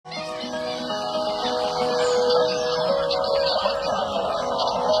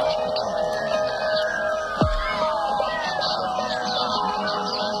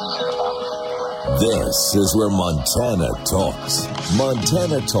This is where Montana talks.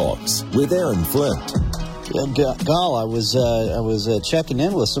 Montana Talks with Aaron Flint. Gal, I was checking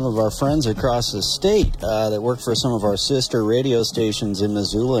in with some of our friends across the state that work for some of our sister radio stations in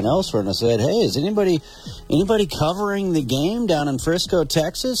Missoula and elsewhere, and I said, "Hey, is anybody covering the game down in Frisco,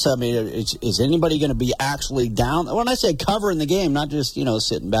 Texas? I mean, is anybody going to be actually down?" When I say covering the game, not just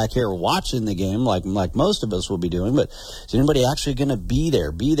sitting back here watching the game like most of us will be doing, but is anybody actually going to be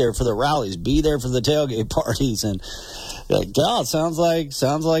there for the rallies, be there for the tailgate parties? And God, sounds like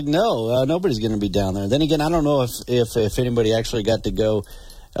no, nobody's going to be down there. Then again, I don't know if anybody actually got to go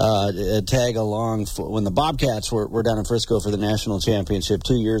tag along when the Bobcats were down in Frisco for the national championship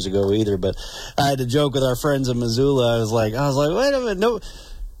 2 years ago either. But I had to joke with our friends in Missoula. I was like, wait a minute,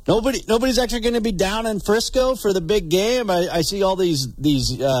 nobody's actually going to be down in Frisco for the big game. I see all these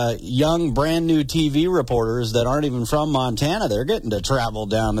young, brand new TV reporters that aren't even from Montana. They're getting to travel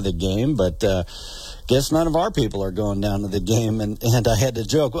down to the game, but guess none of our people are going down to the game, and I had to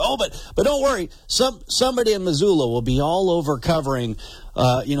joke. Oh, but don't worry, somebody in Missoula will be all over covering,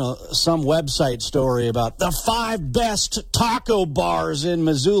 some website story about the 5 best taco bars in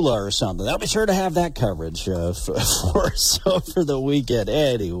Missoula or something. They'll be sure to have that coverage for the weekend.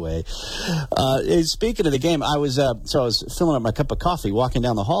 Anyway, speaking of the game, I was filling up my cup of coffee, walking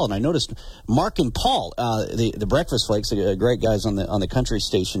down the hall, and I noticed Mark and Paul, the Breakfast Flakes, the great guys on the country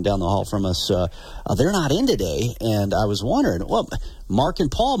station down the hall from us. They're not in today, and I was wondering, well, Mark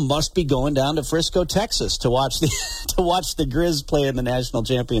and Paul must be going down to Frisco, Texas to watch the Grizz play in the national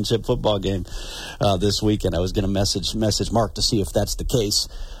championship football game this weekend. I was going to message Mark to see if that's the case.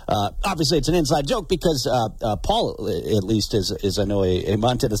 Obviously, it's an inside joke because Paul, at least, is I know a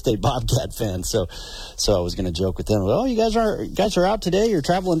Montana State Bobcat fan. So I was going to joke with them. Oh, you guys are out today. You're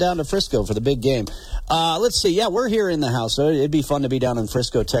traveling down to Frisco for the big game. Let's see. Yeah, we're here in the house, so it'd be fun to be down in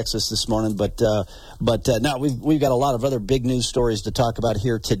Frisco, Texas this morning. But now we've got a lot of other big news stories to talk about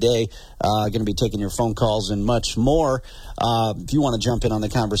here today. Going to be taking your phone calls and much more. If you want to jump in on the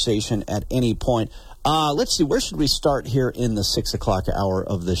conversation at any point. Let's see, where should we start here in the 6 o'clock hour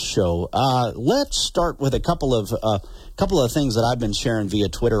of the show? Let's start with a couple of things that I've been sharing via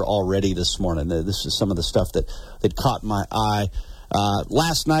Twitter already this morning. This is some of the stuff that caught my eye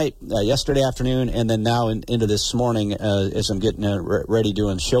last night, yesterday afternoon, and then now into this morning as I'm getting ready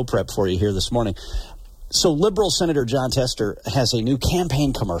doing show prep for you here this morning. So Liberal Senator Jon Tester has a new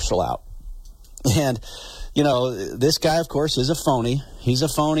campaign commercial out. And this guy, of course, is a phony. He's a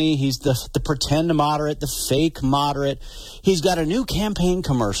phony. He's the pretend moderate, the fake moderate. He's got a new campaign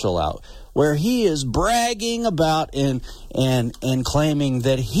commercial out where he is bragging about and claiming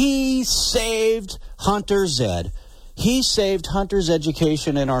that he saved Hunter Zed. He saved Hunter's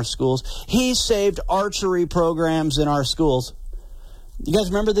education in our schools. He saved archery programs in our schools. You guys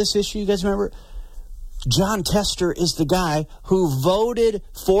remember this issue? You guys remember? Jon Tester is the guy who voted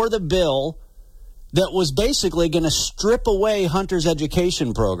for the bill that was basically going to strip away Hunter's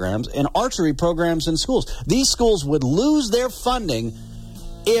education programs and archery programs in schools. These schools would lose their funding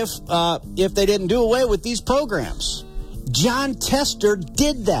if they didn't do away with these programs. Jon Tester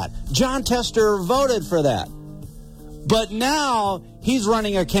did that. Jon Tester voted for that. But now he's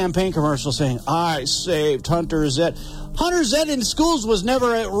running a campaign commercial saying, I saved Hunter Zed. Hunter Zed in schools was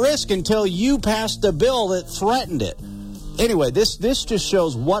never at risk until you passed the bill that threatened it. Anyway, this just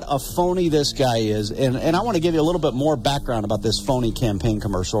shows what a phony this guy is, and I want to give you a little bit more background about this phony campaign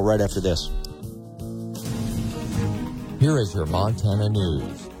commercial right after this. Here is your Montana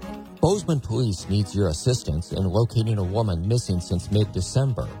news. Bozeman Police needs your assistance in locating a woman missing since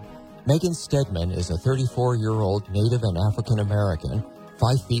mid-December. Megan Stedman is a 34-year-old Native and African-American,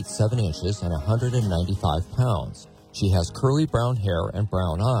 5 feet 7 inches and 195 pounds. She has curly brown hair and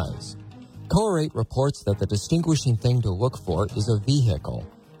brown eyes. Color8 reports that the distinguishing thing to look for is a vehicle,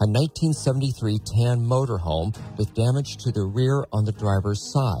 a 1973 tan motorhome with damage to the rear on the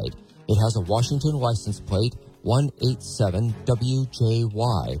driver's side. It has a Washington license plate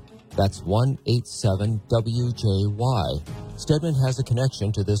 187WJY. That's 187WJY. Stedman has a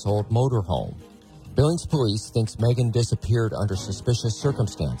connection to this old motorhome. Billings Police thinks Megan disappeared under suspicious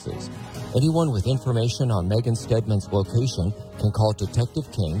circumstances. Anyone with information on Megan Stedman's location can call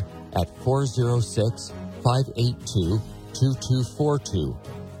Detective King at 406-582-2242.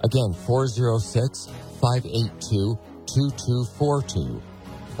 Again, 406-582-2242.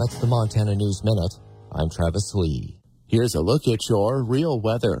 That's the Montana News Minute. I'm Travis Lee. Here's a look at your real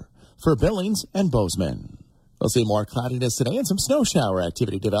weather for Billings and Bozeman. We'll see more cloudiness today and some snow shower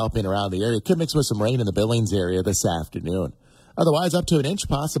activity developing around the area. Could mix with some rain in the Billings area this afternoon. Otherwise, up to an inch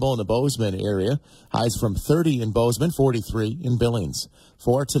possible in the Bozeman area. Highs from 30 in Bozeman, 43 in Billings.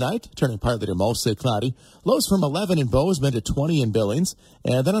 For tonight, turning partly to mostly cloudy. Lows from 11 in Bozeman to 20 in Billings.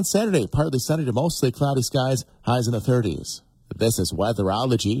 And then on Saturday, partly sunny to mostly cloudy skies, highs in the 30s. This is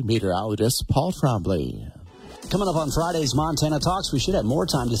Weatherology meteorologist Paul Trombley. Coming up on Friday's Montana Talks, we should have more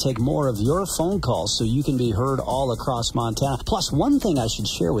time to take more of your phone calls so you can be heard all across Montana. Plus, one thing I should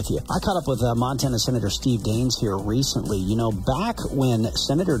share with you. I caught up with Montana Senator Steve Daines here recently. You know, back when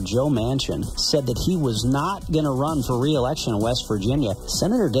Senator Joe Manchin said that he was not going to run for re-election in West Virginia,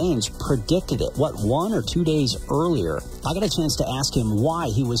 Senator Daines predicted it, 1 or 2 days earlier. I got a chance to ask him why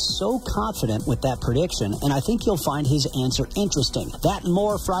he was so confident with that prediction, and I think you'll find his answer interesting. That and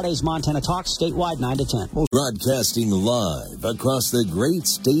more Friday's Montana Talks, statewide 9 to 10. Broadcasting live across the great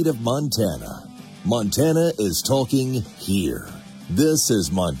state of Montana. Montana is talking here. This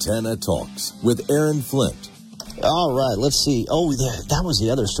is Montana Talks with Aaron Flint. All right, let's see. Oh, that was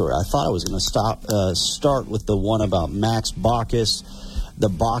the other story. I thought I was going to start with the one about Max Baucus, the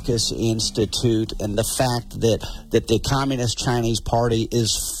Baucus Institute, and the fact that the Communist Chinese Party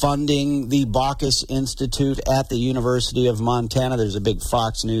is funding the Baucus Institute at the University of Montana. There's a big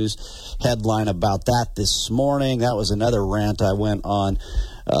Fox News headline about that this morning. That was another rant I went on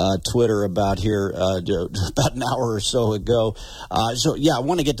Twitter about here about an hour or so ago. I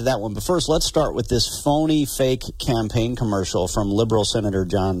want to get to that one. But first, let's start with this phony, fake campaign commercial from Liberal Senator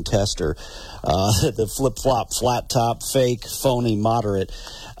Jon Tester. The flip-flop, flat-top, fake, phony, moderate.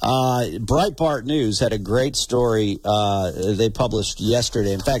 Breitbart News had a great story they published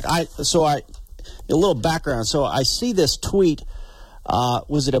yesterday. In fact, a little background. So I see this tweet.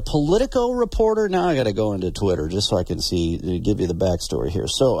 Was it a Politico reporter? Now I got to go into Twitter just so I can give you the backstory here.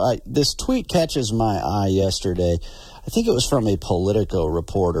 So this tweet catches my eye yesterday. I think it was from a Politico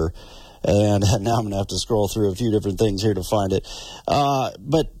reporter. And now I'm going to have to scroll through a few different things here to find it.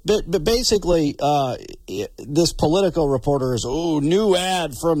 But basically, this Politico reporter is, new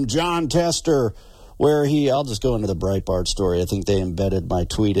ad from Jon Tester, where I'll just go into the Breitbart story. I think they embedded my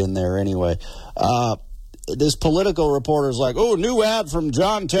tweet in there anyway. This Politico reporter is like, new ad from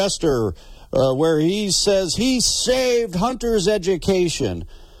Jon Tester, where he says he saved Hunter's education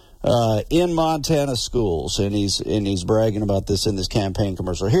in Montana schools, and he's bragging about this in this campaign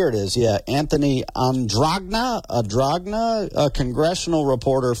commercial. Here it is. Yeah, Anthony Andragna, a congressional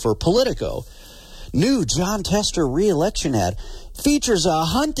reporter for Politico. New Jon Tester re-election ad features a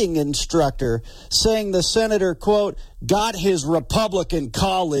hunting instructor saying the senator, quote, got his Republican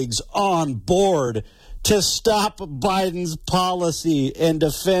colleagues on board to stop Biden's policy and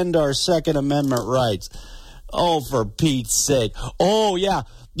defend our Second Amendment rights. Oh, for Pete's sake. Oh, yeah.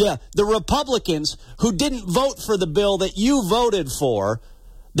 Yeah, the Republicans who didn't vote for the bill that you voted for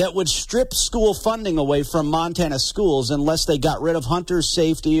that would strip school funding away from Montana schools unless they got rid of hunter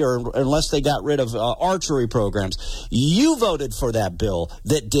safety or unless they got rid of archery programs. You voted for that bill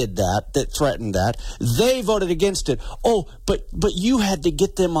that did that threatened that. They voted against it. Oh, but you had to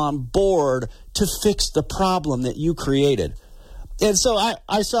get them on board to fix the problem that you created. And so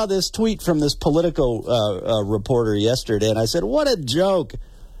I saw this tweet from this Politico reporter yesterday, and I said, what a joke.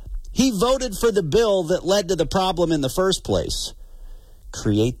 He voted for the bill that led to the problem in the first place.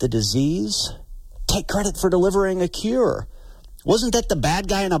 Create the disease? Take credit for delivering a cure. Wasn't that the bad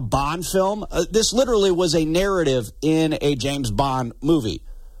guy in a Bond film? This literally was a narrative in a James Bond movie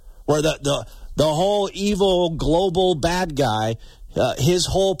where the whole evil global bad guy, his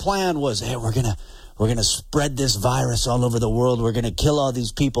whole plan was, hey, we're gonna spread this virus all over the world. We're gonna kill all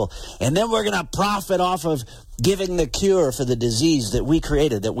these people, and then we're gonna profit off of giving the cure for the disease that we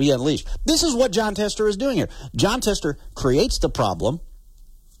created, that we unleashed. This is what Jon Tester is doing here. Jon Tester creates the problem.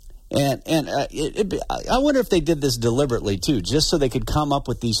 And I wonder if they did this deliberately, too, just so they could come up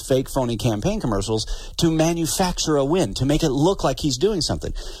with these fake, phony campaign commercials to manufacture a win, to make it look like he's doing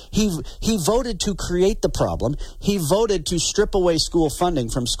something. He voted to create the problem. He voted to strip away school funding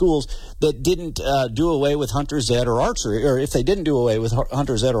from schools that didn't do away with Hunter's Ed or archery, or if they didn't do away with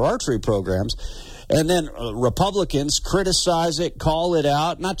Hunter's Ed or archery programs. And then Republicans criticize it, call it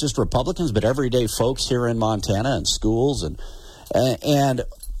out, not just Republicans, but everyday folks here in Montana and schools.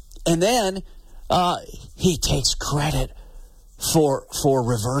 And then he takes credit for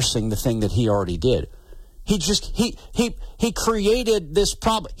reversing the thing that he already did. He created this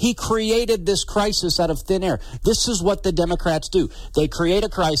problem. He created this crisis out of thin air. This is what the Democrats do. They create a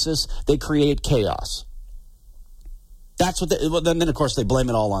crisis. They create chaos. That's what. Then of course they blame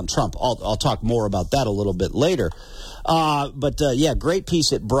it all on Trump. I'll talk more about that a little bit later. Great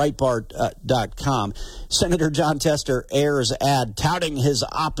piece at Breitbart.com. Senator Jon Tester airs ad touting his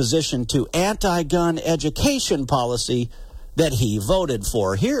opposition to anti-gun education policy that he voted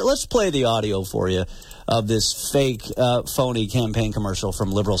for. Here, let's play the audio for you of this fake, phony campaign commercial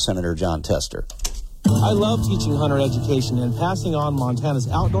from Liberal Senator Jon Tester. I love teaching hunter education and passing on Montana's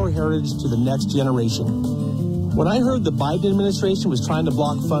outdoor heritage to the next generation. When I heard the Biden administration was trying to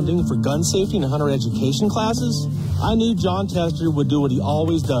block funding for gun safety and hunter education classes, I knew Jon Tester would do what he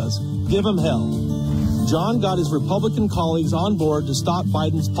always does, give him hell. Jon got his Republican colleagues on board to stop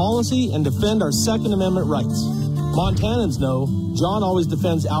Biden's policy and defend our Second Amendment rights. Montanans know Jon always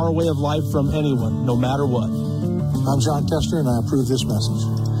defends our way of life from anyone, no matter what. I'm Jon Tester, and I approve this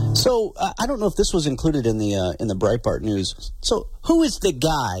message. So, I don't know if this was included in the Breitbart news. So, who is the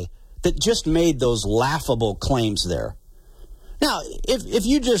guy that just made those laughable claims there? Now, if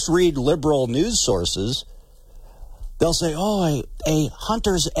you just read liberal news sources, they'll say, oh, a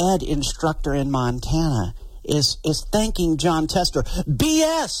hunter's ed instructor in Montana is thanking Jon Tester.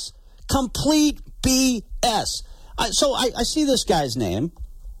 BS! Complete BS. So I see this guy's name.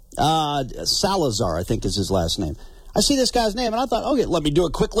 Salazar, I think is his last name. I see this guy's name, and I thought, okay, let me do a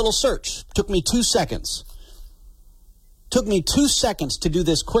quick little search. Took me 2 seconds. Took me 2 seconds to do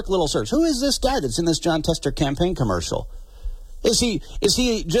this quick little search. Who is this guy that's in this Jon Tester campaign commercial? Is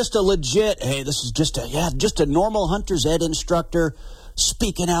he just a legit, hey, this is just a normal hunter's ed instructor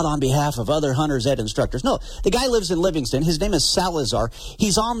speaking out on behalf of other hunter's ed instructors? No, the guy lives in Livingston. His name is Salazar.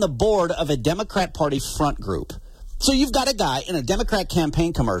 He's on the board of a Democrat Party front group. So you've got a guy in a Democrat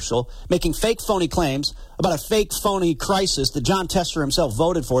campaign commercial making fake, phony claims about a fake, phony crisis that Jon Tester himself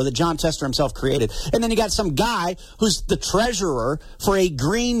voted for, that Jon Tester himself created. And then you got some guy who's the treasurer for a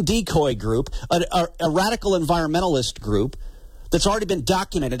green decoy group, a radical environmentalist group that's already been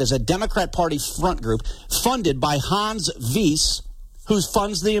documented as a Democrat Party front group funded by Hans Wies, who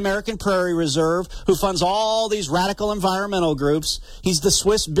funds the American Prairie Reserve, who funds all these radical environmental groups. He's the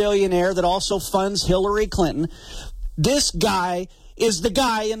Swiss billionaire that also funds Hillary Clinton. This guy is the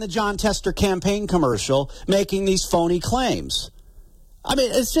guy in the Jon Tester campaign commercial making these phony claims. I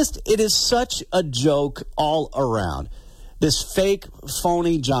mean, it is such a joke all around. This fake,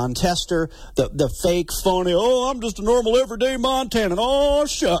 phony Jon Tester, the fake, phony, oh, I'm just a normal, everyday Montanan, oh,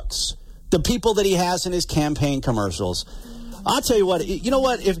 shucks. The people that he has in his campaign commercials. I'll tell you what, you know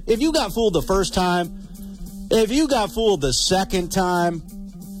what, if you got fooled the first time, if you got fooled the second time,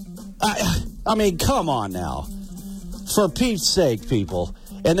 I mean, come on now. For Pete's sake, people.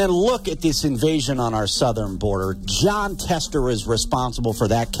 And then look at this invasion on our southern border. Jon Tester is responsible for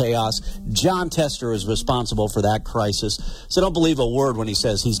that chaos. Jon Tester is responsible for that crisis. So don't believe a word when he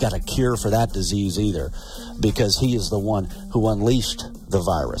says he's got a cure for that disease either, because he is the one who unleashed the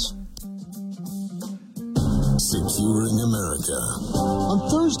virus. Securing America. On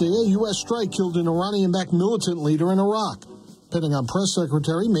Thursday, a U.S. strike killed an Iranian-backed militant leader in Iraq. Pentagon Press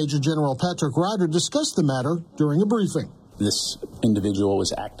Secretary Major General Patrick Ryder discussed the matter during a briefing. This individual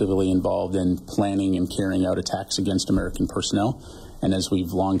was actively involved in planning and carrying out attacks against American personnel. And as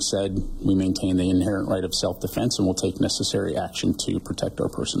we've long said, we maintain the inherent right of self-defense and will take necessary action to protect our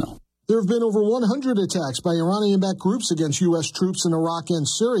personnel. There have been over 100 attacks by Iranian-backed groups against U.S. troops in Iraq and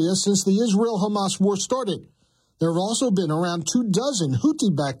Syria since the Israel-Hamas war started. There have also been around 24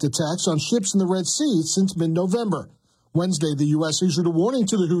 Houthi-backed attacks on ships in the Red Sea since mid-November. Wednesday, the U.S. issued a warning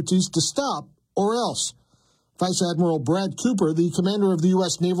to the Houthis to stop or else. Vice Admiral Brad Cooper, the commander of the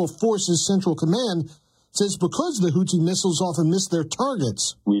U.S. Naval Forces Central Command, says because the Houthi missiles often miss their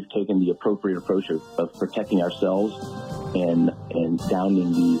targets, we've taken the appropriate approach of protecting ourselves and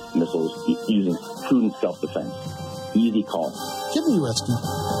downing these missiles using prudent self-defense. Easy call. Kim Uetsky,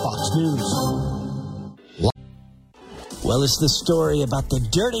 Fox News. Well, it's the story about the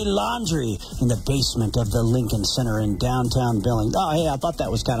dirty laundry in the basement of the Lincoln Center in downtown Billings. Oh, hey, I thought that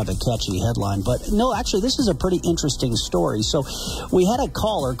was kind of a catchy headline. But no, actually, this is a pretty interesting story. So we had a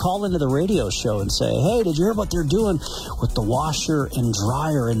caller call into the radio show and say, hey, did you hear what they're doing with the washer and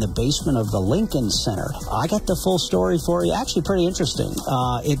dryer in the basement of the Lincoln Center? I got the full story for you. Actually, pretty interesting.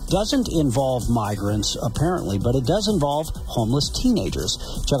 It doesn't involve migrants, apparently, but it does involve homeless teenagers.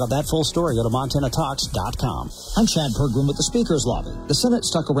 Check out that full story. Go to MontanaTalks.com. I'm Chad Pergram with the Speaker's Lobby. The Senate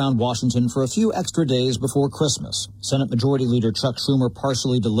stuck around Washington for a few extra days before Christmas. Senate Majority Leader Chuck Schumer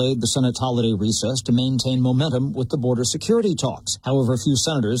partially delayed the Senate's holiday recess to maintain momentum with the border security talks. However, few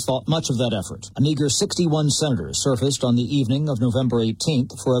senators thought much of that effort. A meager 61 senators surfaced on the evening of November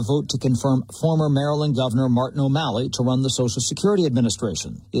 18th for a vote to confirm former Maryland Governor Martin O'Malley to run the Social Security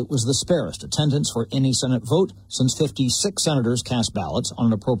Administration. It was the sparest attendance for any Senate vote since 56 senators cast ballots on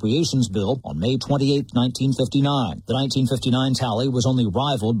an appropriations bill on May 28, 1959. The 1959 tally was only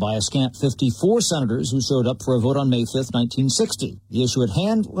rivaled by a scant 54 senators who showed up for a vote on May 5th, 1960. The issue at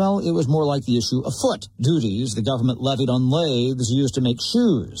hand, well, it was more like the issue afoot. Duties the government levied on lathes used to make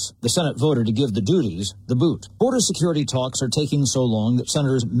shoes. The Senate voted to give the duties the boot. Border security talks are taking so long that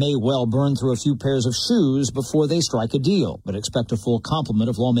senators may well burn through a few pairs of shoes before they strike a deal, but expect a full complement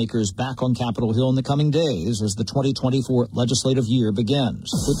of lawmakers back on Capitol Hill in the coming days as the 2024 legislative year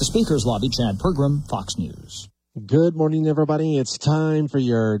begins. With the Speaker's Lobby, Chad Pergram, Fox News. Good morning, everybody. It's time for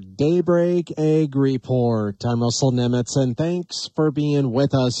your Daybreak Egg Report. I'm Russell Nemitz, and thanks for being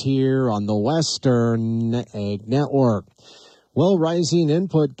with us here on the Western Egg Network. Well, rising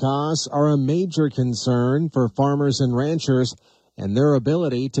input costs are a major concern for farmers and ranchers and their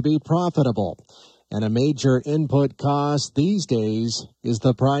ability to be profitable. And a major input cost these days is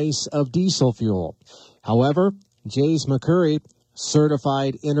the price of diesel fuel. However, Jace McCurry,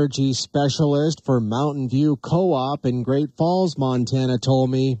 certified energy specialist for Mountain View Co-op in Great Falls, Montana, told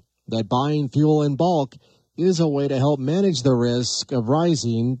me that buying fuel in bulk is a way to help manage the risk of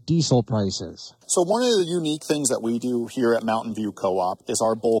rising diesel prices. So one of the unique things that we do here at Mountain View Co-op is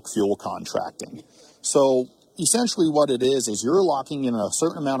our bulk fuel contracting. So essentially what it is you're locking in a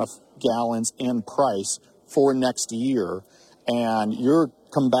certain amount of gallons and price for next year, and you're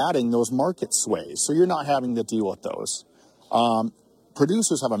combating those market sways. So you're not having to deal with those.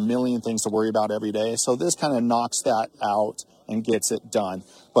 Producers have a million things to worry about every day, so this kind of knocks that out and gets it done.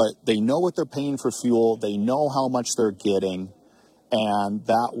 But they know what they're paying for fuel, they know how much they're getting, and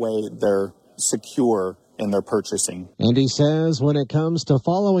that way they're secure in their purchasing. And he says when it comes to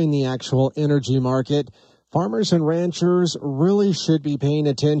following the actual energy market, farmers and ranchers really should be paying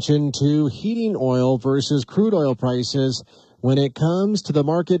attention to heating oil versus crude oil prices when it comes to the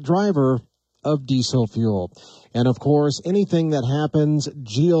market driver of diesel fuel. And of course, anything that happens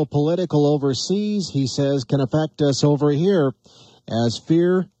geopolitical overseas, he says, can affect us over here as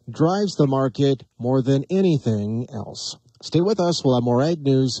fear drives the market more than anything else. Stay with us. We'll have more Ag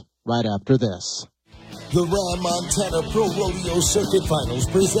News right after this. The Ram Montana Pro Rodeo Circuit Finals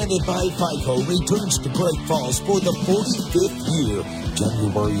presented by FICO returns to Great Falls for the 45th year,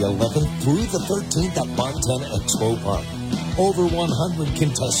 January 11th through the 13th at Montana Expo Park. Over 100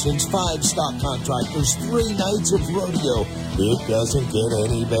 contestants, 5 stock contractors, 3 nights of rodeo. It doesn't get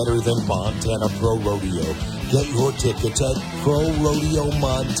any better than Montana Pro Rodeo. Get your tickets at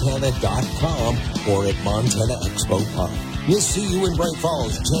ProRodeoMontana.com or at Montana Expo Park. We'll see you in Great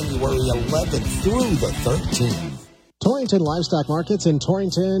Falls, January 11th through the 13th. Torrington Livestock Markets in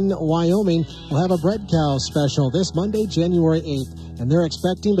Torrington, Wyoming will have a bread cow special this Monday, January 8th, and they're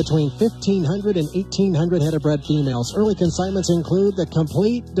expecting between 1,500 and 1,800 head of bred females. Early consignments include the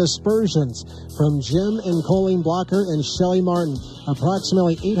complete dispersions from Jim and Colleen Blocker and Shelley Martin,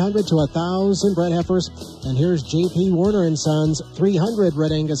 approximately 800 to 1,000 bred heifers. And here's J.P. Warner & Sons, 300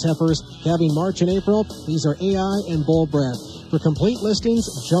 red Angus heifers calving March and April. These are AI and bull bred. For complete listings,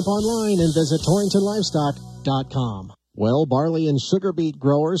 jump online and visit TorringtonLivestock.com. Well, barley and sugar beet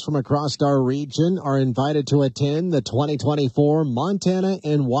growers from across our region are invited to attend the 2024 Montana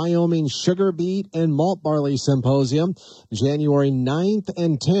and Wyoming Sugar Beet and Malt Barley Symposium, January 9th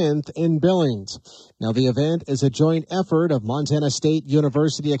and 10th in Billings. Now, the event is a joint effort of Montana State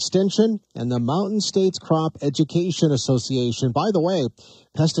University Extension and the Mountain States Crop Education Association. By the way,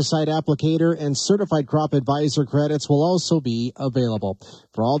 pesticide applicator and certified crop advisor credits will also be available.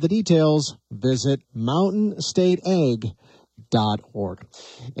 For all the details, visit mountainstateegg.org.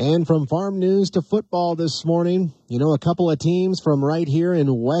 And from farm news to football this morning, a couple of teams from right here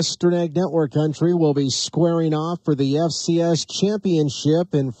in Western Ag Network country will be squaring off for the FCS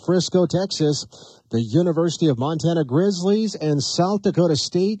championship in Frisco, Texas. The University of Montana Grizzlies and South Dakota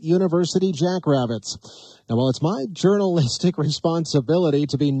State University Jackrabbits. Now, while it's my journalistic responsibility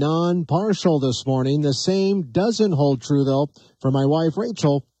to be non-partial this morning, the same doesn't hold true, though, for my wife,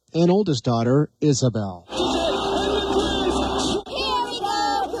 Rachel, and oldest daughter, Isabel. Here we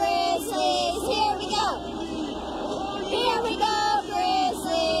go, Grizzlies! Here we go! Here we go,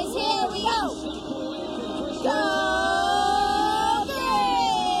 Grizzlies! Here we go! Go,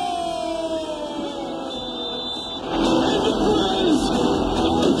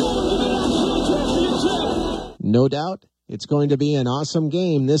 No doubt, it's going to be an awesome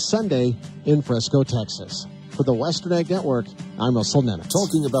game this Sunday in Frisco, Texas. For the Western Ag Network, I'm Russell Nemitz.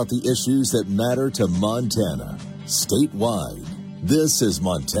 Talking about the issues that matter to Montana, statewide. This is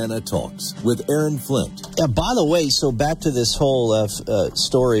Montana Talks with Aaron Flint. Yeah, by the way, so back to this whole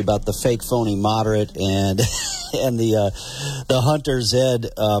story about the fake phony moderate and and the Hunter's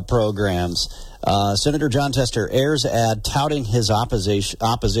Ed programs. Senator John Tester airs ad touting his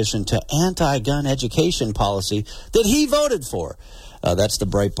opposition to anti-gun education policy that he voted for. That's the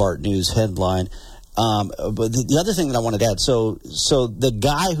Breitbart News headline. But the other thing that I wanted to add, so the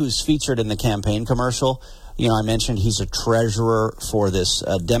guy who's featured in the campaign commercial, you know, I mentioned he's a treasurer for this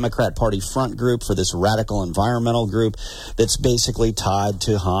Democrat Party front group, for this radical environmental group that's basically tied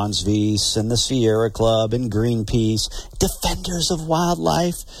to Hans Wies and the Sierra Club and Greenpeace, Defenders of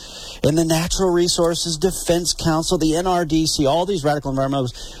Wildlife, and the Natural Resources Defense Council, the NRDC, all these radical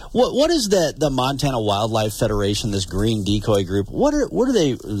environmentalists. What is the Montana Wildlife Federation, this green decoy group? What are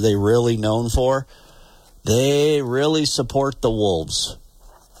they really known for? They really support the wolves.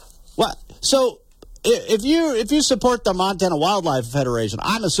 What? So if you support the Montana Wildlife Federation,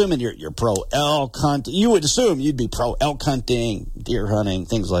 I'm assuming you're pro elk hunting. You would assume you'd be pro elk hunting, deer hunting,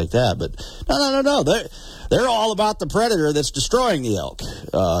 things like that. But no. They're all about the predator that's destroying the elk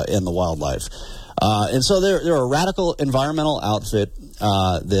and the wildlife. And so they're a radical environmental outfit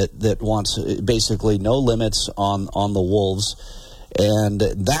that wants basically no limits on the wolves. And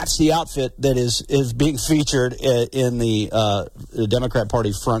that's the outfit that is being featured in the Democrat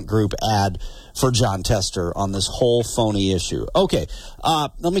Party front group ad for John Tester on this whole phony issue. Okay,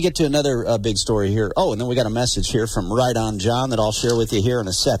 let me get to another big story here. Oh, and then we got a message here from Right On John that I'll share with you here in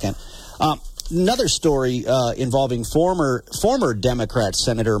a second. Another story involving former Democrat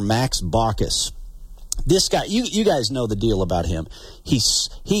Senator Max Baucus. This guy, you guys know the deal about him. He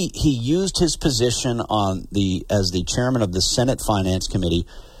used his position as the chairman of the Senate Finance Committee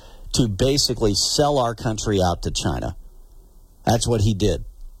to basically sell our country out to China. That's what he did.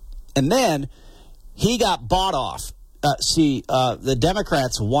 And then he got bought off. The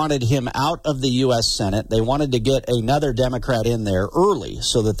Democrats wanted him out of the U.S. Senate. They wanted to get another Democrat in there early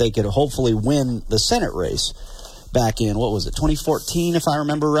so that they could hopefully win the Senate race back in, 2014, if I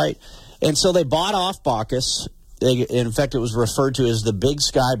remember right. And so they bought off Baucus. In fact, it was referred to as the Big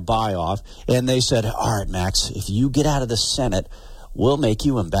Sky buy-off. And they said, all right, Max, if you get out of the Senate, we'll make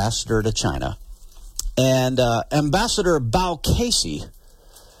you ambassador to China. And Ambassador Bao Casey,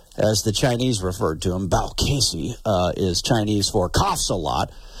 as the Chinese referred to him, Bao Casey is Chinese for coughs a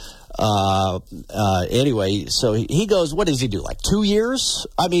lot. Anyway, so he goes, what does he do, like 2 years?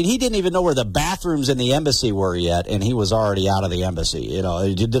 I mean, he didn't even know where the bathrooms in the embassy were yet, and he was already out of the embassy. You know,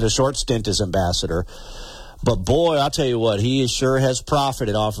 he did a short stint as ambassador. But boy, I'll tell you what, he sure has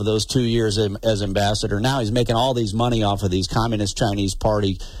profited off of those 2 years as ambassador. Now he's making all these money off of these Communist Chinese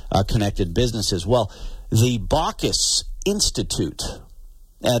Party connected businesses. Well, the Baucus Institute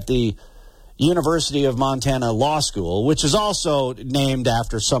at the University of Montana Law School, which is also named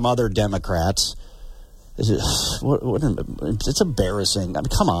after some other Democrats. It's embarrassing. I mean,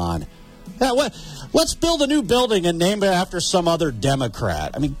 come on. Yeah, let's build a new building and name it after some other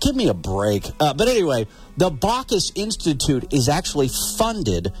Democrat. I mean, give me a break. But anyway, the Baucus Institute is actually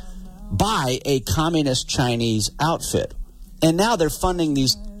funded by a communist Chinese outfit. And now they're funding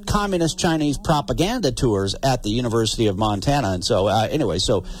these communist Chinese propaganda tours at the University of Montana. And so,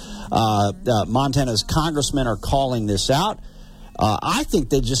 Montana's congressmen are calling this out. I think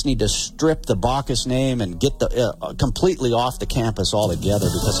they just need to strip the Baucus name and get the completely off the campus altogether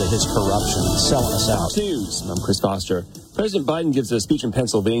because of his corruption and selling us out. News. I'm Chris Foster. President Biden gives a speech in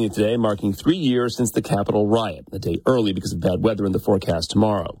Pennsylvania today marking 3 years since the Capitol riot, a day early because of bad weather in the forecast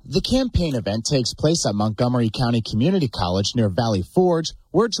tomorrow. The campaign event takes place at Montgomery County Community College near Valley Forge,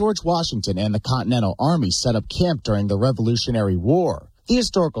 where George Washington and the Continental Army set up camp during the Revolutionary War. The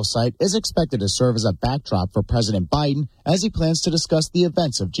historical site is expected to serve as a backdrop for President Biden as he plans to discuss the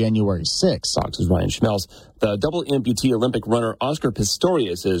events of January 6. Fox's Ryan Schmelz. The double amputee Olympic runner Oscar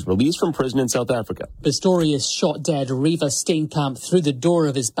Pistorius is released from prison in South Africa. Pistorius shot dead Reva Steenkamp through the door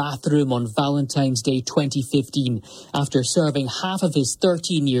of his bathroom on Valentine's Day 2015. After serving half of his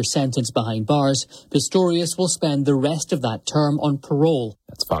 13-year sentence behind bars, Pistorius will spend the rest of that term on parole.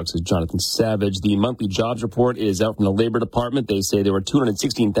 That's Fox's Jonathan Savage. The monthly jobs report is out from the Labor Department. They say there were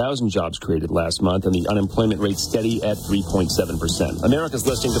 216,000 jobs created last month, and the unemployment rate steady at 3.7%. America's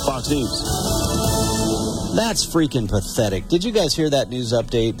listening to Fox News. That's freaking pathetic. Did you guys hear that news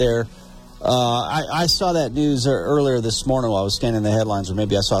update there? I saw that news earlier this morning while I was scanning the headlines, or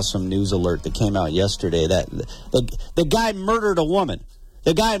maybe I saw some news alert that came out yesterday that the guy murdered a woman.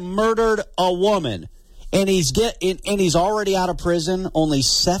 The guy murdered a woman. And he's already out of prison only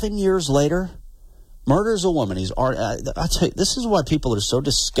 7 years later. Murders a woman. I tell you, this is why people are so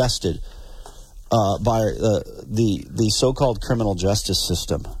disgusted by the so-called criminal justice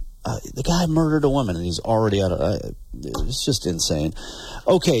system. The guy murdered a woman, and he's already out of... it's just insane.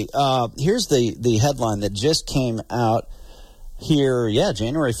 Okay, here's the headline that just came out here. Yeah,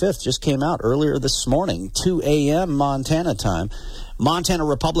 January 5th, just came out earlier this morning, 2 a.m. Montana time. Montana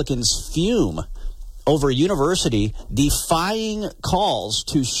Republicans fume over university defying calls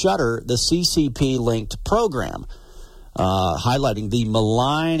to shutter the CCP-linked program, highlighting the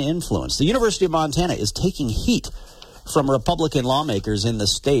malign influence. The University of Montana is taking heat from Republican lawmakers in the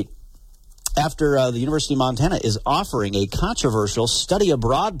state after the University of Montana is offering a controversial study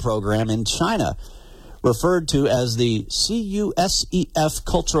abroad program in China, referred to as the CUSEF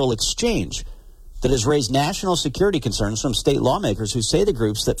Cultural Exchange, that has raised national security concerns from state lawmakers who say the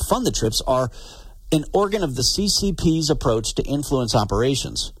groups that fund the trips are an organ of the CCP's approach to influence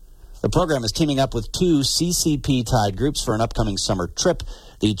operations. The program is teaming up with two CCP-tied groups for an upcoming summer trip,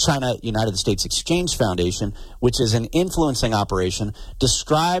 the China-United States Exchange Foundation, which is an influencing operation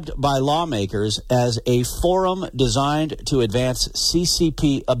described by lawmakers as a forum designed to advance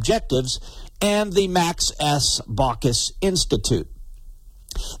CCP objectives, and the Max S. Baucus Institute.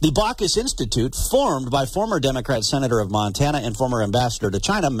 The Baucus Institute, formed by former Democrat Senator of Montana and former ambassador to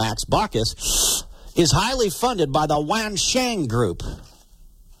China, Max Baucus, is highly funded by the Wansheng Group.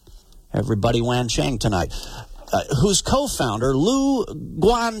 Everybody Wansheng tonight. Whose co-founder, Lu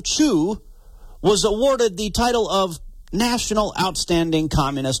Guanchu, was awarded the title of National Outstanding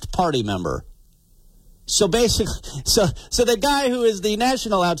Communist Party member. So basically, so the guy who is the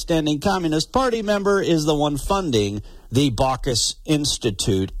National Outstanding Communist Party member is the one funding the Baucus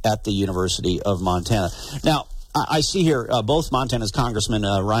Institute at the University of Montana. Now, I see here both Montana's Congressman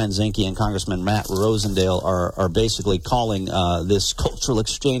Ryan Zinke and Congressman Matt Rosendale are basically calling this cultural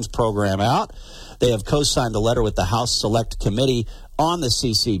exchange program out. They have co-signed a letter with the House Select Committee on the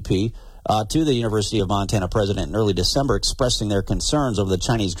CCP to the University of Montana president in early December, expressing their concerns over the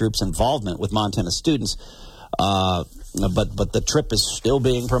Chinese group's involvement with Montana students. But the trip is still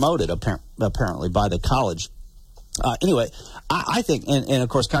being promoted, apparently, by the college. Anyway, I think, and of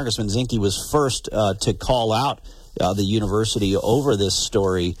course, Congressman Zinke was first to call out the university over this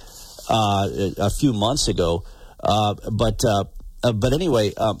story a few months ago. But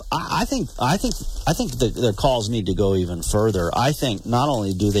anyway, I think their calls need to go even further. I think not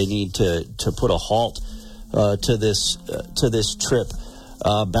only do they need to put a halt to this trip,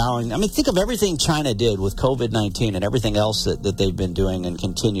 bowing. I mean, think of everything China did with COVID-19 and everything else that they've been doing and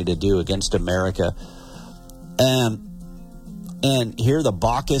continue to do against America. And here the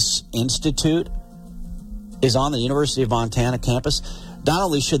Baucus Institute is on the University of Montana campus. Not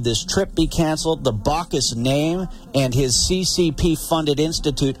only should this trip be canceled, the Baucus name and his CCP-funded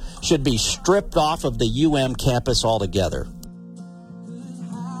institute should be stripped off of the UM campus altogether.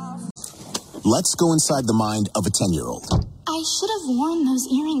 Let's go inside the mind of a 10-year-old. I should have worn those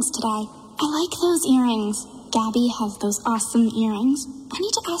earrings today. I like those earrings. Gabby has those awesome earrings. I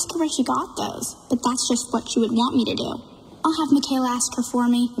need to ask her where she got those, but that's just what she would want me to do. I'll have Michaela ask her for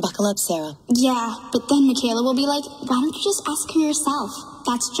me. Buckle up, Sarah. Yeah, but then Michaela will be like, why don't you just ask her yourself?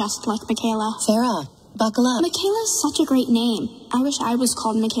 That's just like Michaela. Sarah, buckle up. Michaela's such a great name. I wish I was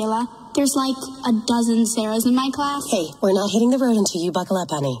called Michaela. There's like a dozen Sarahs in my class. Hey, we're not hitting the road until you buckle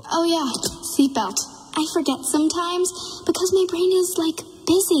up, honey. Oh yeah, seatbelt. I forget sometimes because my brain is like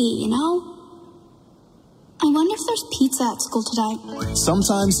busy, you know? I wonder if there's pizza at school today.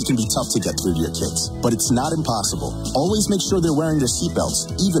 Sometimes it can be tough to get through to your kids, but it's not impossible. Always make sure they're wearing their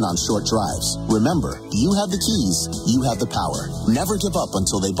seatbelts, even on short drives. Remember, you have the keys, you have the power. Never give up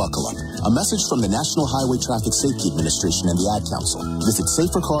until they buckle up. A message from the National Highway Traffic Safety Administration and the Ad Council. Visit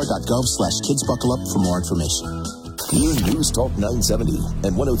safercar.gov/kidsbuckleup for more information. News Talk 970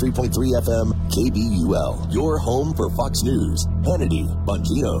 and 103.3 FM KBUL. Your home for Fox News, Hannity,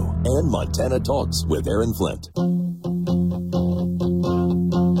 Bongino, and Montana Talks with Aaron Flint.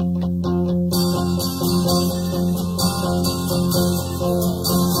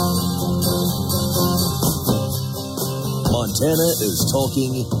 Montana is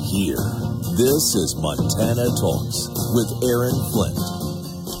talking here. This is Montana Talks with Aaron Flint.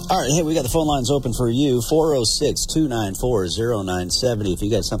 All right, hey, we got the phone lines open for you, 406-294-0970, if you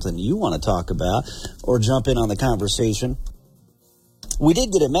got something you want to talk about or jump in on the conversation. We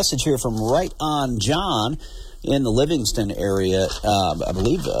did get a message here from Right On John in the Livingston area, I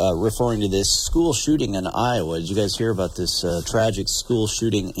believe referring to this school shooting in Iowa. Did you guys hear about this tragic school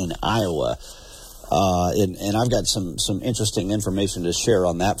shooting in Iowa? And I've got some interesting information to share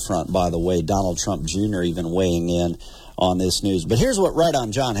on that front, by the way. Donald Trump Jr. even weighing in on this news. But here's what Right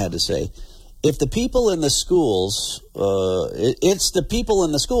On John had to say. if the people in the schools, it's the people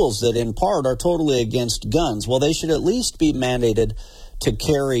in the schools that in part are totally against guns, well, they should at least be mandated to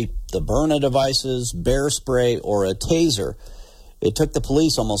carry the Byrna devices, bear spray, or a taser. It took the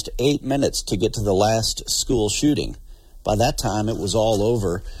police almost 8 minutes to get to the last school shooting. By that time, it was all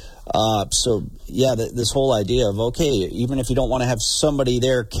over. This whole idea of, okay, even if you don't want to have somebody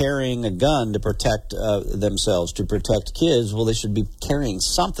there carrying a gun to protect themselves, to protect kids, well, they should be carrying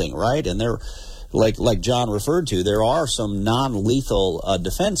something, right? And they're, like John referred to, there are some non-lethal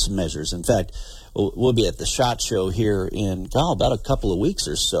defense measures. In fact, we'll be at the SHOT Show here in, about a couple of weeks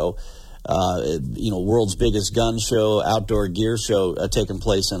or so. World's biggest gun show, outdoor gear show taking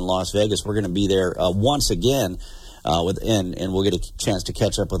place in Las Vegas. We're going to be there once again. And we'll get a chance to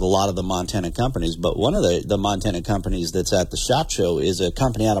catch up with a lot of the Montana companies. But one of the Montana companies that's at the SHOT Show is a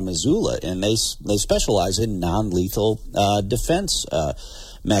company out of Missoula, and they specialize in non-lethal defense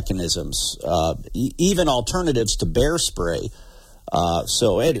mechanisms, even alternatives to bear spray.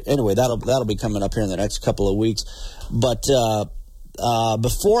 Anyway, that'll be coming up here in the next couple of weeks. But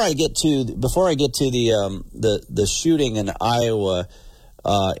before I get to the shooting in Iowa.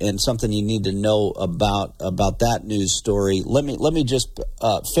 And something you need to know about that news story. Let me just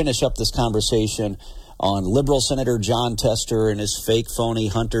finish up this conversation on Liberal Senator John Tester and his fake, phony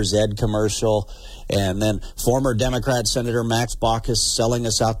Hunter's Ed commercial, and then former Democrat Senator Max Baucus selling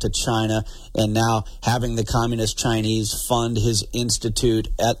us out to China, and now having the Communist Chinese fund his institute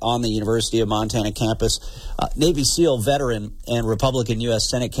on the University of Montana campus. Navy SEAL veteran and Republican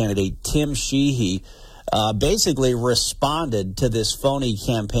U.S. Senate candidate Tim Sheehy basically responded to this phony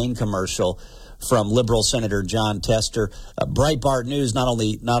campaign commercial from Liberal Senator John Tester. Breitbart News not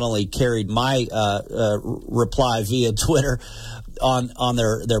only carried my reply via Twitter on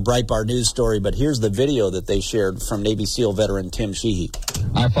their Breitbart News story, but here's the video that they shared from Navy SEAL veteran Tim Sheehy.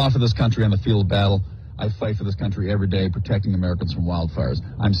 I fought for this country on the field of battle. I fight for this country every day, protecting Americans from wildfires.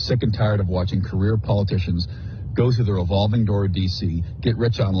 I'm sick and tired of watching career politicians go through the revolving door of D.C., get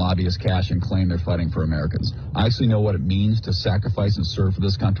rich on lobbyist cash, and claim they're fighting for Americans. I actually know what it means to sacrifice and serve for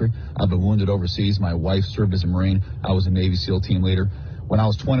this country. I've been wounded overseas. My wife served as a Marine. I was a Navy SEAL team leader. When I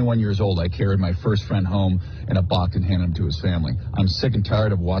was 21 years old, I carried my first friend home in a box and handed him to his family. I'm sick and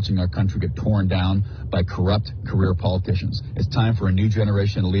tired of watching our country get torn down by corrupt career politicians. It's time for a new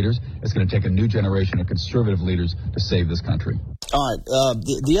generation of leaders. It's going to take a new generation of conservative leaders to save this country. All right.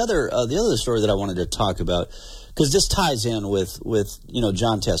 The other story that I wanted to talk about, because this ties in with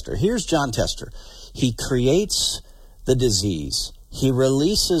John Tester. Here's John Tester. He creates the disease. He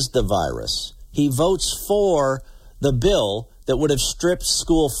releases the virus. He votes for the bill that would have stripped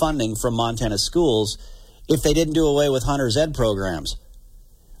school funding from Montana schools if they didn't do away with Hunter's Ed programs.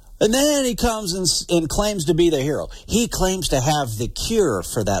 And then he comes and claims to be the hero. He claims to have the cure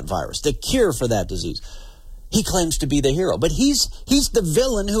for that virus, the cure for that disease. He claims to be the hero, but he's the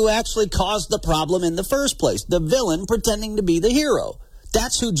villain who actually caused the problem in the first place. The villain pretending to be the hero.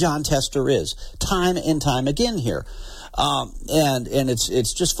 That's who John Tester is, time and time again here, and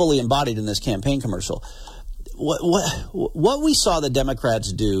it's just fully embodied in this campaign commercial. What we saw the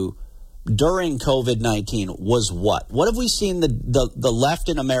Democrats do during COVID-19 was what? What have we seen the left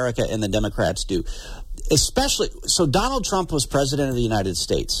in America and the Democrats do? Especially, so Donald Trump was president of the United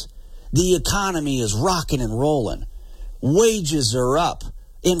States. The economy is rocking and rolling. Wages are up.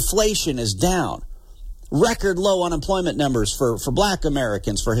 Inflation is down. Record low unemployment numbers for Black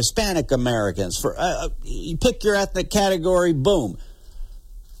Americans, for Hispanic Americans, for you pick your ethnic category, boom.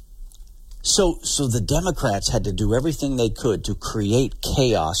 So the Democrats had to do everything they could to create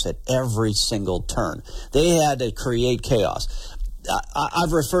chaos at every single turn. They had to create chaos.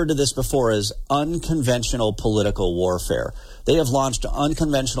 I've referred to this before as unconventional political warfare. They have launched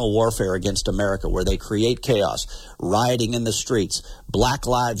unconventional warfare against America where they create chaos, rioting in the streets, Black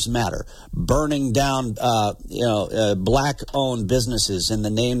Lives Matter, burning down black-owned businesses in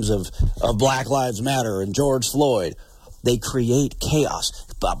the names of Black Lives Matter and George Floyd. They create chaos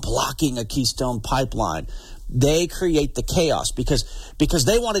by blocking a Keystone pipeline. They create the chaos because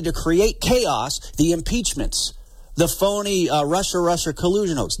they wanted to create chaos, the impeachments, the phony Russia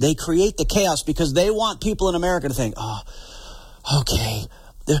collusion hoax. They create the chaos because they want people in America to think, okay,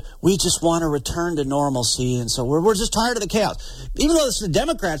 we just want to return to normalcy, and so we're just tired of the chaos. Even though it's the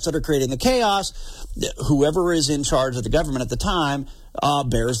Democrats that are creating the chaos, whoever is in charge of the government at the time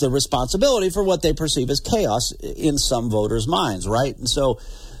bears the responsibility for what they perceive as chaos in some voters' minds, right? And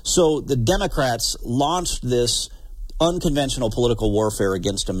so the Democrats launched this unconventional political warfare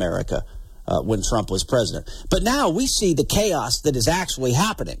against America when Trump was president. But now we see the chaos that is actually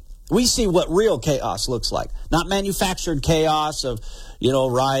happening. We see what real chaos looks like, not manufactured chaos of,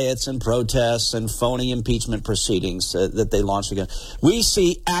 riots and protests and phony impeachment proceedings that they launched again. We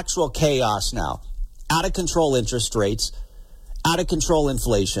see actual chaos now. Out of control interest rates, out of control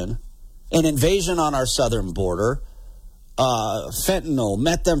inflation, an invasion on our southern border, fentanyl,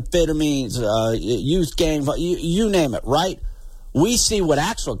 methamphetamines, youth gang, you name it, right? We see what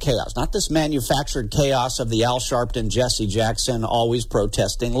actual chaos, not this manufactured chaos of the Al Sharpton, Jesse Jackson, always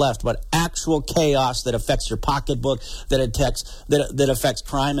protesting left, but actual chaos that affects your pocketbook, that affects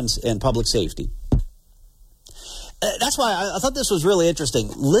crime and public safety. That's why I thought this was really interesting.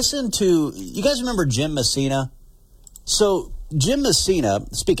 Listen to, you guys remember Jim Messina? So Jim Messina,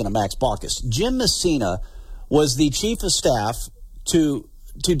 speaking of Max Baucus, Jim Messina was the chief of staff to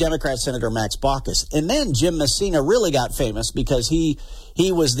Democrat Senator Max Baucus. And then Jim Messina really got famous because he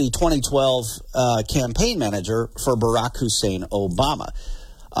was the 2012 campaign manager for Barack Hussein Obama.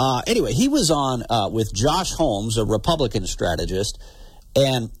 Anyway, he was on with Josh Holmes, a Republican strategist,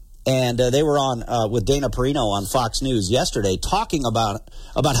 and they were on with Dana Perino on Fox News yesterday talking about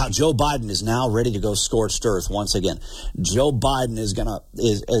how Joe Biden is now ready to go scorched earth once again. Joe Biden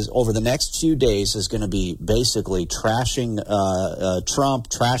is over the next few days is going to be basically trashing Trump,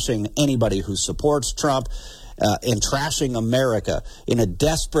 trashing anybody who supports Trump, and trashing America in a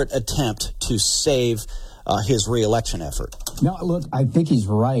desperate attempt to save his reelection effort. No, look, I think he's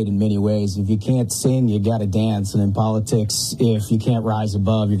right in many ways. If you can't sing, you got to dance. And in politics, if you can't rise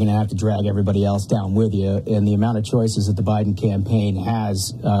above, you're going to have to drag everybody else down with you. And the amount of choices that the Biden campaign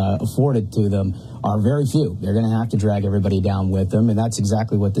has afforded to them are very few. They're going to have to drag everybody down with them. And that's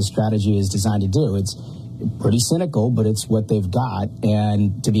exactly what this strategy is designed to do. It's pretty cynical, but it's what they've got.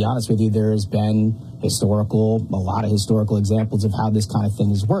 And to be honest with you, there has been a lot of historical examples of how this kind of thing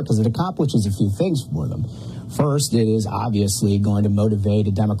has worked, because it accomplishes a few things for them. First, it is obviously going to motivate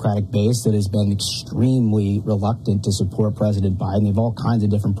a Democratic base that has been extremely reluctant to support President Biden. They have all kinds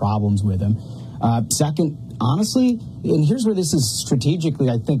of different problems with him. Second, honestly, and here's where this is strategically,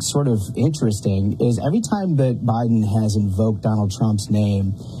 I think, sort of interesting, is every time that Biden has invoked Donald Trump's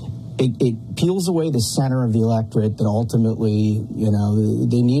name, it peels away the center of the electorate that ultimately,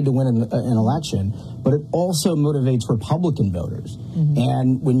 they need to win an election, but it also motivates Republican voters. Mm-hmm.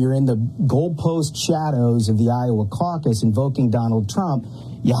 And when you're in the goalpost shadows of the Iowa caucus invoking Donald Trump,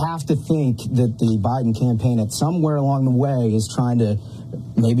 you have to think that the Biden campaign at somewhere along the way is trying to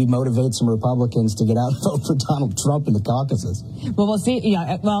maybe motivate some Republicans to get out and vote for Donald Trump in the caucuses. Well, we'll see.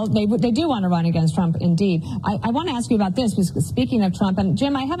 Yeah, well, they do want to run against Trump, indeed. I want to ask you about this, because speaking of Trump, and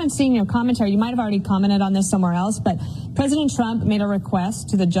Jim, I haven't seen your commentary. You might have already commented on this somewhere else, but President Trump made a request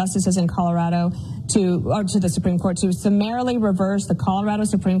to the justices in Colorado to the Supreme Court to summarily reverse the Colorado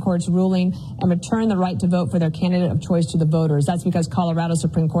Supreme Court's ruling and return the right to vote for their candidate of choice to the voters. That's because Colorado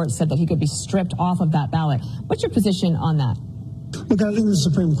Supreme Court said that he could be stripped off of that ballot. What's your position on that? Look, I think the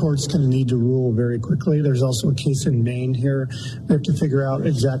Supreme Court's going to need to rule very quickly. There's also a case in Maine here. We have to figure out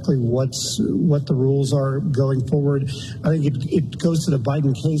exactly what the rules are going forward. I think it goes to the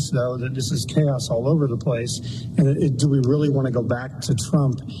Biden case, though, that this is chaos all over the place. And do we really want to go back to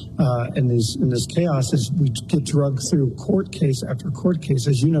Trump in this chaos as we get drugged through court case after court case?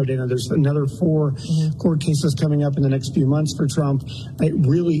 As you know, Dana, there's another 4 court cases coming up in the next few months for Trump. It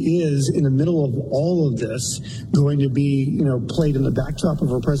really is, in the middle of all of this, going to be, played in the backdrop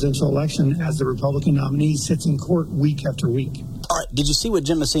of a presidential election as the Republican nominee sits in court week after week. All right, did you see what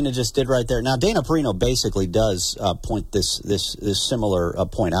Jim Messina just did right there? Now, Dana Perino basically does point this similar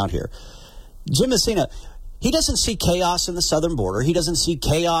point out here. Jim Messina, he doesn't see chaos in the southern border. He doesn't see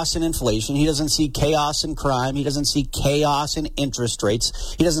chaos in inflation. He doesn't see chaos in crime. He doesn't see chaos in interest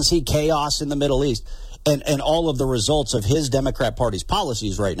rates. He doesn't see chaos in the Middle East and all of the results of his Democrat Party's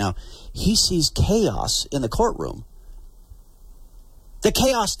policies right now. He sees chaos in the courtroom. The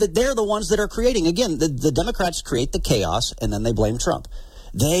chaos that they're the ones that are creating. Again, the Democrats create the chaos, and then they blame Trump.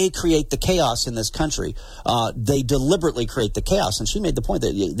 They create the chaos in this country. They deliberately create the chaos. And she made the point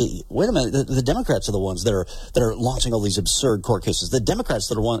that, wait a minute, the Democrats are the ones that are launching all these absurd court cases. The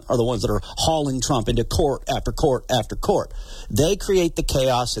Democrats are the ones that are hauling Trump into court after court after court. They create the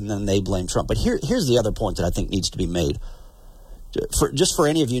chaos, and then they blame Trump. But here's the other point that I think needs to be made. For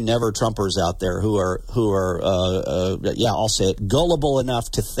any of you never Trumpers out there who are I'll say it, gullible enough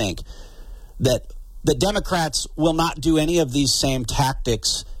to think that the Democrats will not do any of these same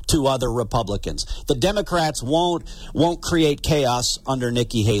tactics to other Republicans. The Democrats won't create chaos under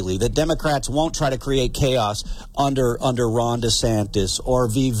Nikki Haley. The Democrats won't try to create chaos under Ron DeSantis or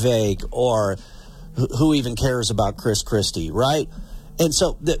Vivek or who even cares about Chris Christie, right? And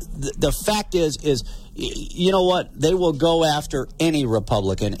so the fact is, you know what? They will go after any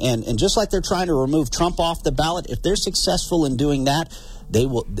Republican. And just like they're trying to remove Trump off the ballot, if they're successful in doing that,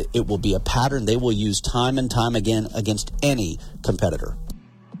 it will be a pattern they will use time and time again against any competitor.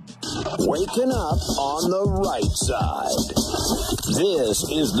 Waking up on the right side. This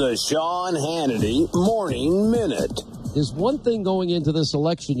is the Sean Hannity Morning Minute. There's one thing going into this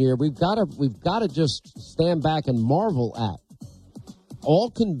election year we've got to just stand back and marvel at. All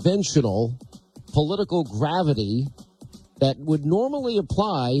conventional political gravity that would normally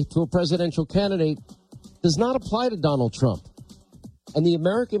apply to a presidential candidate does not apply to Donald Trump. And the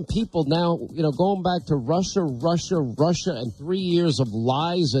American people now, going back to Russia, and 3 years of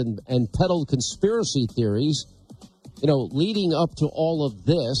lies and peddled conspiracy theories, leading up to all of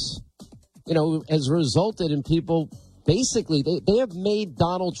this, has resulted in people, basically, they have made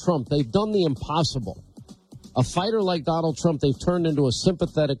Donald Trump, they've done the impossible. A fighter like Donald Trump, they've turned into a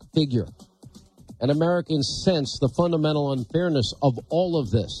sympathetic figure. And Americans sense the fundamental unfairness of all of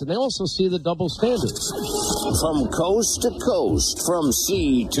this. And they also see the double standards. From coast to coast, from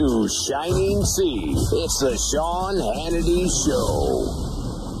sea to shining sea, it's the Sean Hannity Show.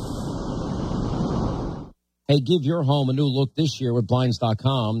 Hey, give your home a new look this year with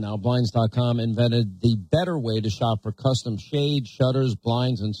Blinds.com. Now, Blinds.com invented the better way to shop for custom shades, shutters,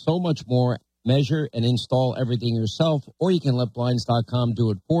 blinds, and so much more. Measure and install everything yourself, or you can let Blinds.com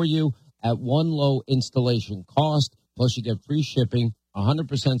do it for you at one low installation cost. Plus, you get free shipping,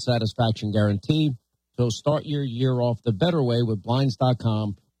 100% satisfaction guarantee. So start your year off the better way with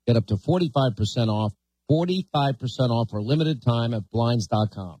Blinds.com. Get up to 45% off. 45% off for limited time at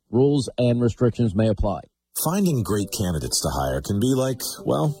Blinds.com. Rules and restrictions may apply. Finding great candidates to hire can be like,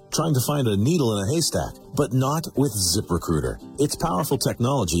 well, trying to find a needle in a haystack, but not with ZipRecruiter. Its powerful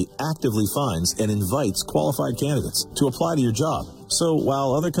technology actively finds and invites qualified candidates to apply to your job. So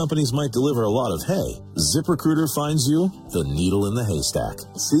while other companies might deliver a lot of hay, ZipRecruiter finds you the needle in the haystack.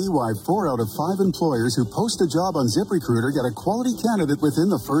 See why 4 out of 5 employers who post a job on ZipRecruiter get a quality candidate within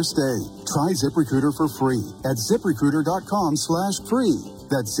the first day. Try ZipRecruiter for free at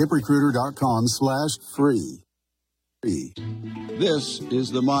ZipRecruiter.com/free. That's ZipRecruiter.com/free. This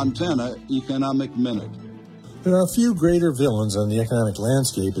is the Montana Economic Minute. There are few greater villains on the economic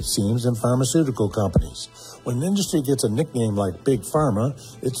landscape, it seems, than pharmaceutical companies. When an industry gets a nickname like Big Pharma,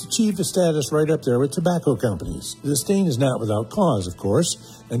 it's achieved a status right up there with tobacco companies. The disdain is not without cause, of course,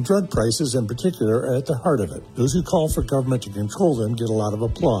 and drug prices in particular are at the heart of it. Those who call for government to control them get a lot of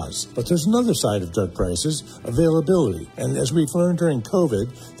applause. But there's another side of drug prices, availability. And as we've learned during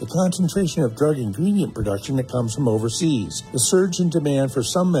COVID, the concentration of drug ingredient production that comes from overseas. The surge in demand for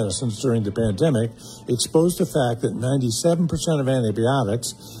some medicines during the pandemic exposed the fact that 97% of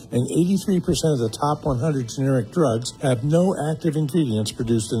antibiotics and 83% of the top 100 generic drugs have no active ingredients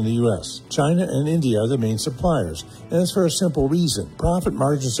produced in the U.S. China and India are the main suppliers, and it's for a simple reason. Profit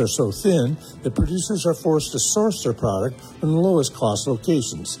margins are so thin that producers are forced to source their product from the lowest cost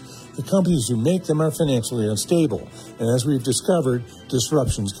locations. The companies who make them are financially unstable, and as we've discovered,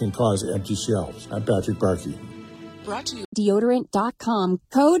 disruptions can cause empty shelves. I'm Patrick Barkey. Brought to you. Deodorant.com,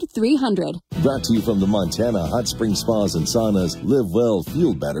 code 300. Brought to you from the Montana Hot Spring Spas and Saunas Live Well,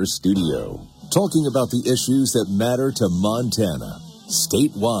 Feel Better studio. Talking about the issues that matter to Montana,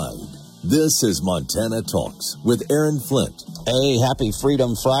 statewide. This is Montana Talks with Aaron Flint. Hey, happy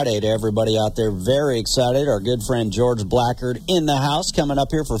Freedom Friday to everybody out there. Very excited. Our good friend George Blackard in the house coming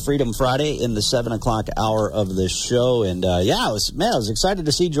up here for Freedom Friday in the 7 o'clock hour of the show. And, I was excited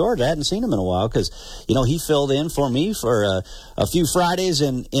to see George. I hadn't seen him in a while because, he filled in for me for a few Fridays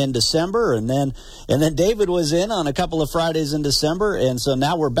in December. And then David was in on a couple of Fridays in December. And so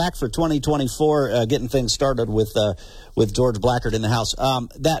now we're back for 2024, getting things started with George Blackard in the house.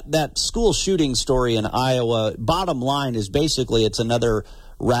 That school shooting story in Iowa, bottom line is basically it's another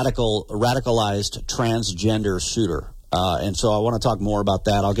radicalized transgender shooter. And so I want to talk more about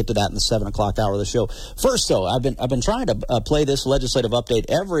that. I'll get to that in the 7 o'clock hour of the show. First, though, I've been trying to play this legislative update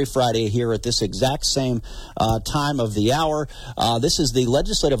every Friday here at this exact same time of the hour. This is the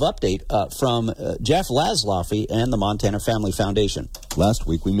legislative update from Jeff Laszloffy and the Montana Family Foundation. Last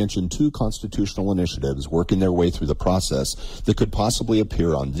week, we mentioned 2 constitutional initiatives working their way through the process that could possibly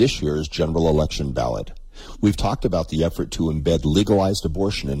appear on this year's general election ballot. We've talked about the effort to embed legalized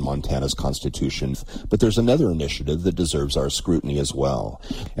abortion in Montana's constitution, but there's another initiative that deserves our scrutiny as well,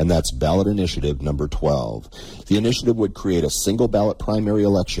 and that's ballot initiative number 12. The initiative would create a single ballot primary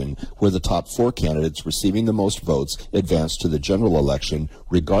election where the top 4 candidates receiving the most votes advance to the general election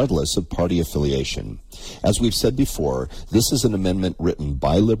regardless of party affiliation. As we've said before, this is an amendment written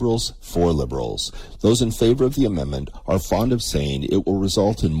by liberals for liberals. Those in favor of the amendment are fond of saying it will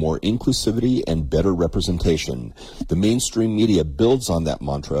result in more inclusivity and better representation. The mainstream media builds on that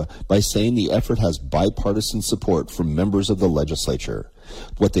mantra by saying the effort has bipartisan support from members of the legislature.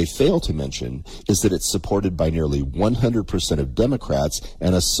 What they fail to mention is that it's supported by nearly 100% of Democrats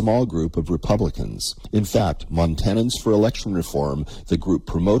and a small group of Republicans. In fact, Montanans for Election Reform, the group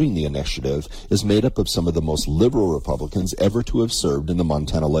promoting the initiative, is made up of some of the most liberal Republicans ever to have served in the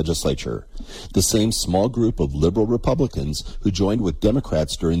Montana legislature. The same small group of liberal Republicans who joined with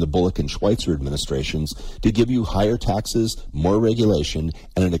Democrats during the Bullock and Schweitzer administrations to give you higher taxes, more regulation,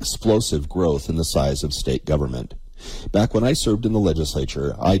 and an explosive growth in the size of state government. Back when I served in the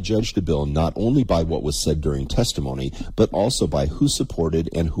legislature, I judged a bill not only by what was said during testimony, but also by who supported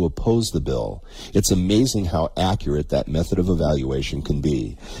and who opposed the bill. It's amazing how accurate that method of evaluation can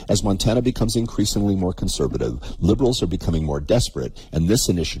be. As Montana becomes increasingly more conservative, liberals are becoming more desperate, and this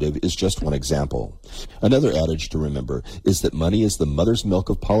initiative is just one example. Another adage to remember is that money is the mother's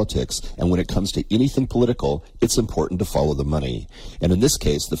milk of politics, and when it comes to anything political, it's important to follow the money. And in this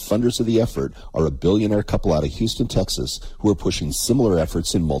case, the funders of the effort are a billionaire couple out of Houston, Texas, who are pushing similar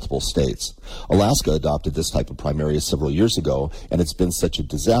efforts in multiple states. Alaska adopted this type of primary several years ago, and it's been such a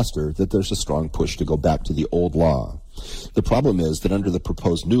disaster that there's a strong push to go back to the old law. The problem is that under the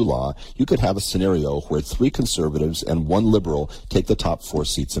proposed new law, you could have a scenario where 3 conservatives and 1 liberal take the top 4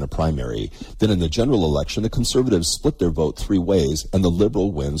 seats in a primary. Then in the general election, the conservatives split their vote 3 ways, and the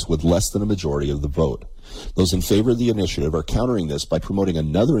liberal wins with less than a majority of the vote. Those in favor of the initiative are countering this by promoting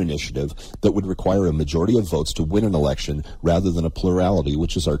another initiative that would require a majority of votes to win an election rather than a plurality,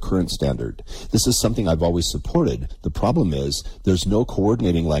 which is our current standard. This is something I've always supported. The problem is there's no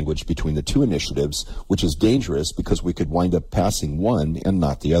coordinating language between the 2 initiatives, which is dangerous because we could wind up passing one and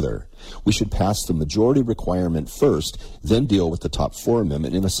not the other. We should pass the majority requirement first, then deal with the top 4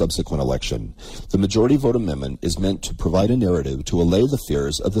 amendment in a subsequent election. The majority vote amendment is meant to provide a narrative to allay the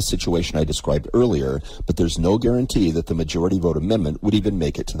fears of the situation I described earlier, but there's no guarantee that the majority vote amendment would even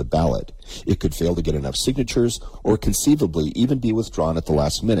make it to the ballot. It could fail to get enough signatures, or conceivably even be withdrawn at the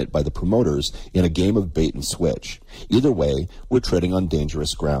last minute by the promoters in a game of bait and switch. Either way, we're treading on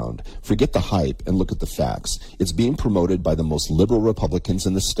dangerous ground. Forget the hype and look at the facts. It's being promoted by the most liberal Republicans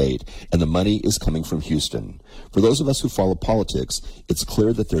in the state, and the money is coming from Houston. For those of us who follow politics, it's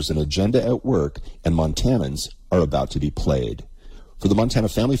clear that there's an agenda at work, and Montanans are about to be played. For the Montana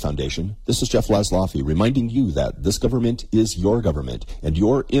Family Foundation, this is Jeff Laszloffy reminding you that this government is your government, and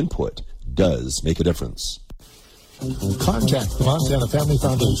your input does make a difference. Contact the Montana Family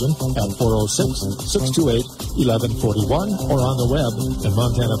Foundation at 406-628-1141 or on the web at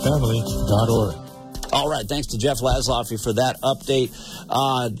montanafamily.org. All right, thanks to Jeff Laszloffy for that update.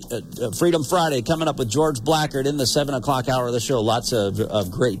 Freedom Friday coming up with George Blackard in the 7 o'clock hour of the show. Lots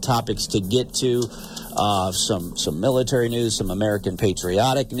of great topics to get to. Some military news, some American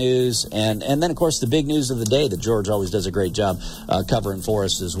patriotic news, and then, of course, the big news of the day that George always does a great job covering for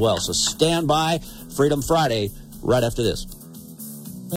us as well. So stand by. Freedom Friday right after this.